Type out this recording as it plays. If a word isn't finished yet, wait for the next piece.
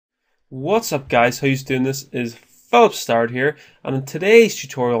What's up guys, how you doing? This is Philip Start here, and in today's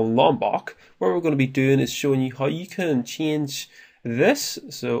tutorial on Lombok, what we're going to be doing is showing you how you can change this,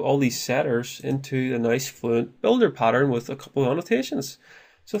 so all these setters, into a nice fluent builder pattern with a couple of annotations.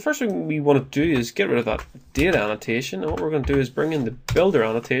 So the first thing we want to do is get rid of that data annotation, and what we're going to do is bring in the builder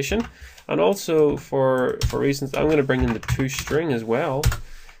annotation, and also for reasons I'm going to bring in the tostring as well.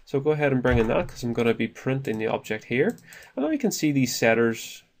 So go ahead and bring in that because I'm going to be printing the object here, and now you can see these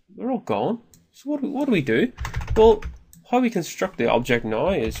setters. They're all gone. So what do we do? Well, how we construct the object now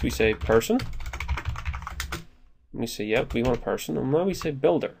is we say person. We say, yep, we want a person. And now we say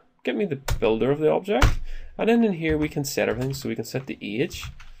builder. Get me the builder of the object. And then in here we can set everything. So we can set the age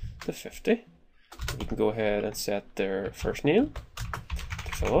to 50. We can go ahead and set their first name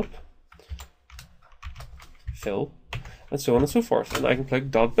to Philip, Phil, and so on and so forth. And I can click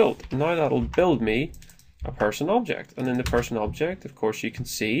 .build. Now that'll build me a person object, and in the person object, of course, you can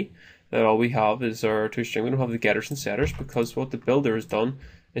see that all we have is our tostring. We don't have the getters and setters because what the builder has done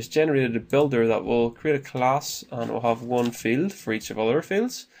is generated a builder that will create a class and will have one field for each of other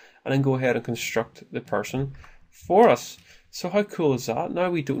fields, and then go ahead and construct the person for us. So how cool is that? Now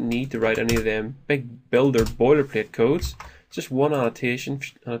we don't need to write any of them big builder boilerplate codes, just one annotation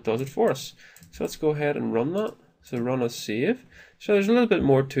and it does it for us. So let's go ahead and run that. So run as save. So there's a little bit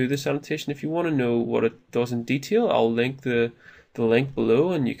more to this annotation. If you want to know what it does in detail, I'll link the link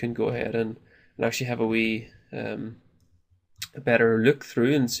below, and you can go ahead and actually have a wee a better look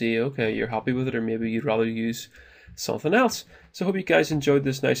through and see, okay, you're happy with it, or maybe you'd rather use something else. So I hope you guys enjoyed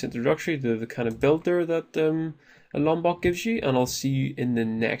this nice introductory to the kind of builder that Lombok gives you, and I'll see you in the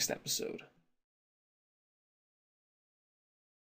next episode.